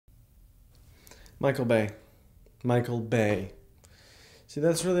Michael Bay. Michael Bay. See,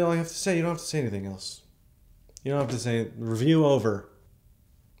 that's really all I have to say. You don't have to say anything else. You don't have to say, review over.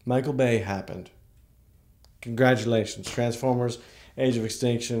 Michael Bay happened. Congratulations. Transformers, Age of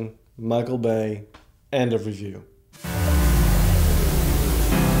Extinction, Michael Bay, end of review.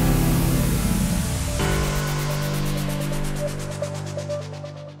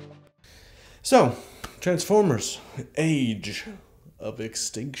 So, Transformers, Age of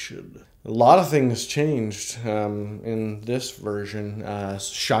Extinction. A lot of things changed in this version.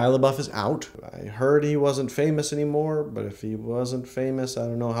 Shia LaBeouf is out. I heard he wasn't famous anymore, but if he wasn't famous, I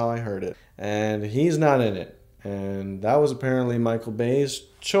don't know how I heard it. And he's not in it. And that was apparently Michael Bay's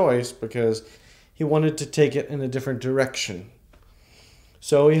choice because he wanted to take it in a different direction.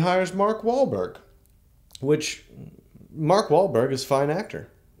 So he hires Mark Wahlberg, which Mark Wahlberg is a fine actor.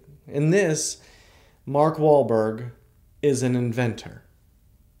 In this, Mark Wahlberg is an inventor.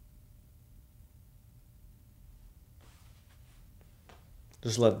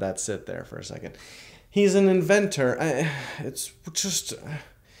 Just let that sit there for a second. He's an inventor. I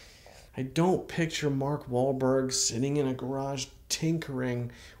don't picture Mark Wahlberg sitting in a garage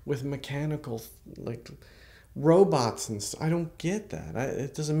tinkering with mechanical, robots and stuff. I don't get that.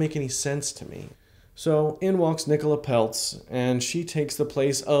 It doesn't make any sense to me. So in walks Nicola Peltz, and she takes the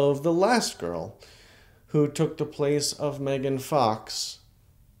place of the last girl, who took the place of Megan Fox.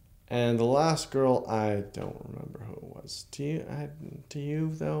 And the last girl, I don't remember who it was. Do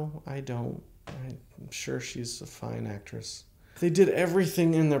you though? I don't. I'm sure she's a fine actress. They did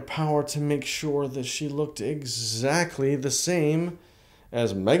everything in their power to make sure that she looked exactly the same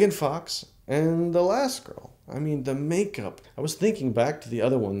as Megan Fox and the last girl. I mean, the makeup. I was thinking back to the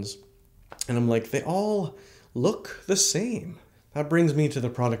other ones, and I'm like, they all look the same. That brings me to the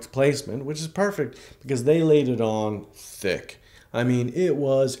product placement, which is perfect because they laid it on thick. I mean, it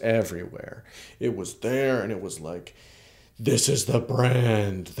was everywhere. It was there, and it was like, this is the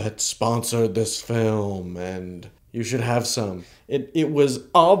brand that sponsored this film, and you should have some. It was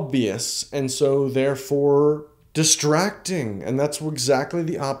obvious, and so therefore distracting, and that's exactly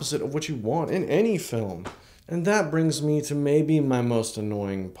the opposite of what you want in any film. And that brings me to maybe my most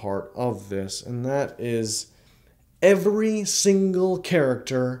annoying part of this, and that is every single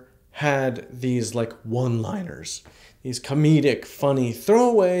character had these one-liners. These comedic, funny,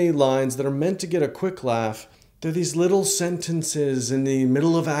 throwaway lines that are meant to get a quick laugh. They're these little sentences in the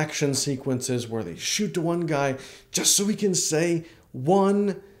middle of action sequences where they shoot to one guy just so he can say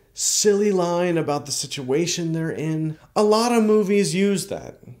one silly line about the situation they're in. A lot of movies use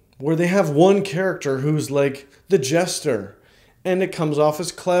that, where they have one character who's like the jester, and it comes off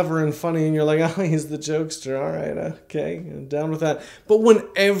as clever and funny, and you're like, oh, he's the jokester. All right, okay, I'm down with that. But when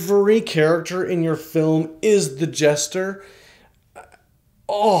every character in your film is the jester,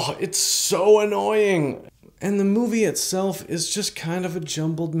 oh, it's so annoying. And the movie itself is just kind of a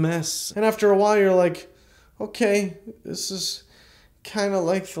jumbled mess. And after a while, you're like, okay, this is kind of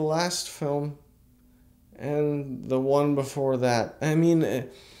like the last film and the one before that. I mean,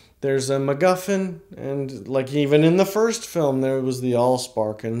 there's a MacGuffin, and even in the first film, there was the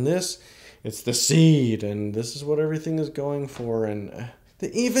Allspark, and this, it's the seed, and this is what everything is going for, and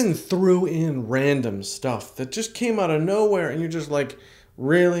they even threw in random stuff that just came out of nowhere, and you're just like,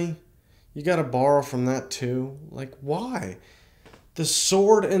 really? You gotta borrow from that too? Why? The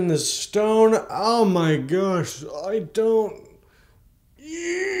sword and the stone, oh my gosh, I don't...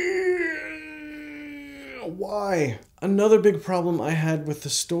 Why? Another big problem I had with the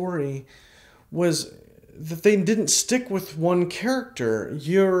story was that they didn't stick with one character.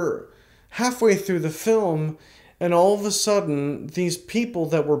 You're halfway through the film, and all of a sudden, these people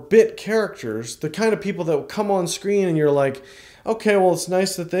that were bit characters, the kind of people that would come on screen and you're like, okay, well, it's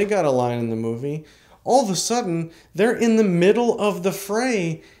nice that they got a line in the movie. All of a sudden, they're in the middle of the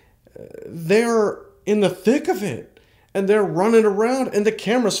fray. They're in the thick of it, and they're running around, and the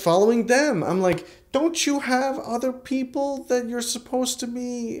camera's following them. I'm like, don't you have other people that you're supposed to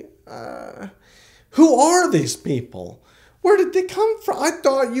be... Who are these people? Where did they come from? I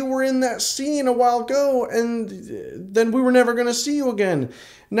thought you were in that scene a while ago, and then we were never going to see you again.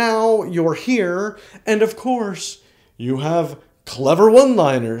 Now you're here, and of course, you have clever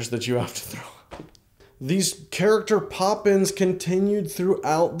one-liners that you have to throw out. These character pop-ins continued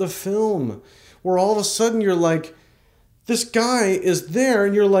throughout the film, where all of a sudden you're like, this guy is there,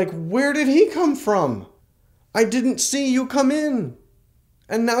 and you're like, where did he come from? I didn't see you come in,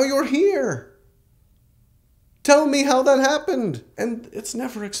 and now you're here. Tell me how that happened. And it's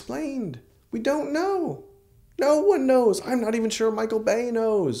never explained. We don't know. No one knows. I'm not even sure Michael Bay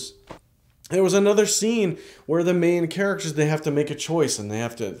knows. There was another scene where the main characters, they have to make a choice and they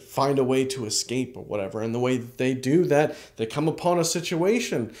have to find a way to escape or whatever. And the way that they do that, they come upon a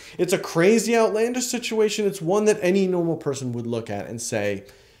situation. It's a crazy, outlandish situation. It's one that any normal person would look at and say,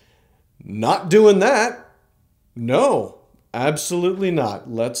 not doing that. No, absolutely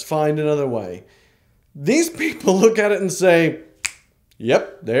not. Let's find another way. These people look at it and say,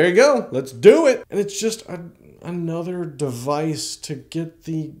 yep, there you go. Let's do it. And it's just another device to get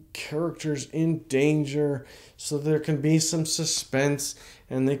the characters in danger so there can be some suspense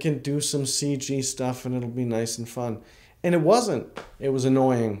and they can do some CG stuff and it'll be nice and fun. And it wasn't. It was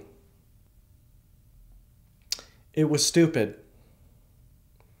annoying. It was stupid.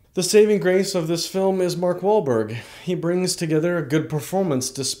 The saving grace of this film is Mark Wahlberg. He brings together a good performance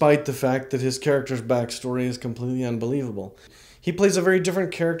despite the fact that his character's backstory is completely unbelievable. He plays a very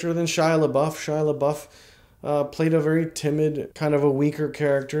different character than Shia LaBeouf. Shia LaBeouf played a very timid, kind of a weaker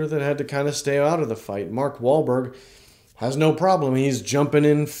character that had to kind of stay out of the fight. Mark Wahlberg has no problem. He's jumping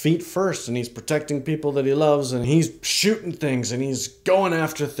in feet first, and he's protecting people that he loves, and he's shooting things, and he's going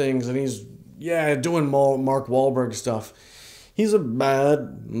after things, and he's, doing Mark Wahlberg stuff. He's a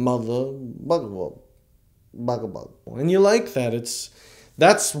bad mother bugaboo. And you like that.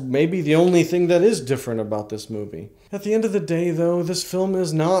 That's maybe the only thing that is different about this movie. At the end of the day, though, this film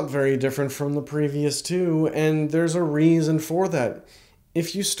is not very different from the previous two, and there's a reason for that.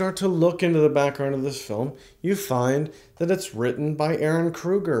 If you start to look into the background of this film, you find that it's written by Aaron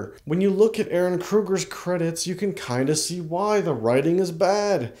Kruger. When you look at Aaron Kruger's credits, you can kind of see why the writing is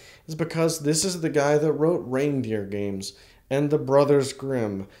bad. It's because this is the guy that wrote Reindeer Games, and The Brothers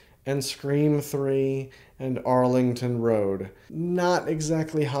Grimm, and Scream 3, and Arlington Road. Not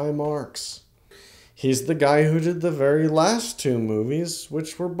exactly high marks. He's the guy who did the very last two movies,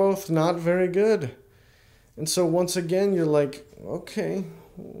 which were both not very good. And so once again, you're like, okay,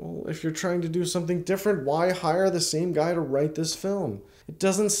 well, if you're trying to do something different, why hire the same guy to write this film? It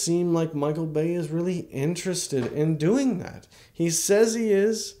doesn't seem like Michael Bay is really interested in doing that. He says he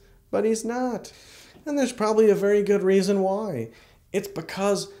is, but he's not. And there's probably a very good reason why. It's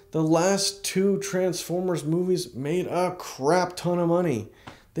because the last two Transformers movies made a crap ton of money.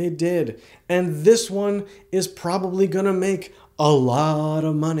 They did. And this one is probably going to make a lot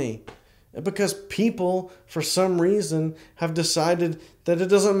of money. Because people, for some reason, have decided that it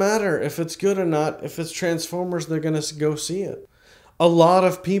doesn't matter if it's good or not. If it's Transformers, they're going to go see it. A lot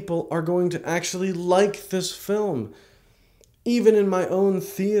of people are going to actually like this film. Even in my own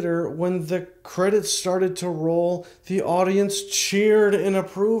theater, when the credits started to roll, the audience cheered in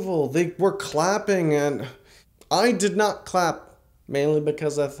approval. They were clapping, and I did not clap, mainly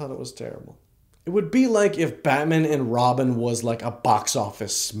because I thought it was terrible. It would be like if Batman and Robin was like a box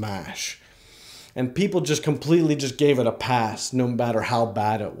office smash, and people just completely just gave it a pass, no matter how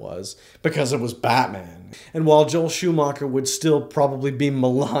bad it was, because it was Batman. And while Joel Schumacher would still probably be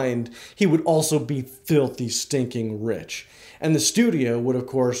maligned, he would also be filthy, stinking rich. And the studio would, of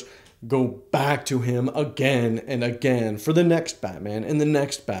course, go back to him again and again for the next Batman and the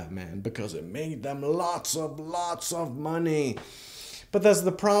next Batman because it made them lots of money. But that's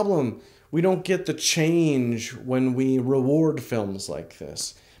the problem. We don't get the change when we reward films like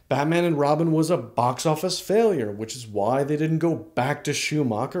this. Batman and Robin was a box office failure, which is why they didn't go back to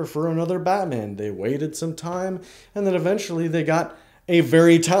Schumacher for another Batman. They waited some time, and then eventually they got a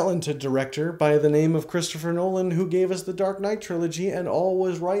very talented director by the name of Christopher Nolan who gave us the Dark Knight trilogy, and all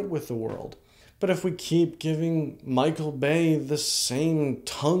was right with the world. But if we keep giving Michael Bay the same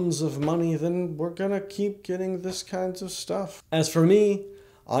tons of money, then we're gonna keep getting this kinds of stuff. As for me,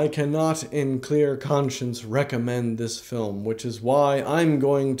 I cannot in clear conscience recommend this film, which is why I'm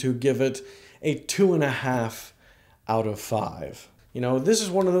going to give it a 2.5 out of 5. You know, this is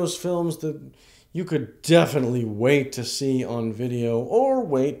one of those films that you could definitely wait to see on video or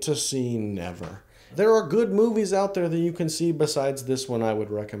wait to see never. There are good movies out there that you can see besides this one. I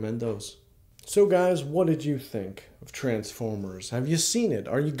would recommend those. So guys, what did you think of Transformers? Have you seen it?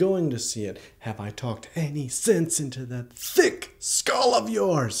 Are you going to see it? Have I talked any sense into that thick skull of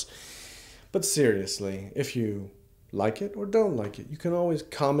yours? But seriously, if you like it or don't like it, you can always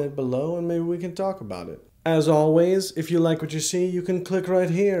comment below and maybe we can talk about it. As always, if you like what you see, you can click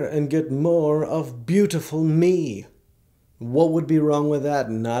right here and get more of beautiful me. What would be wrong with that?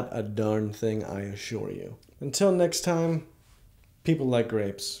 Not a darn thing, I assure you. Until next time, people like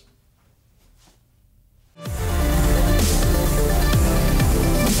grapes.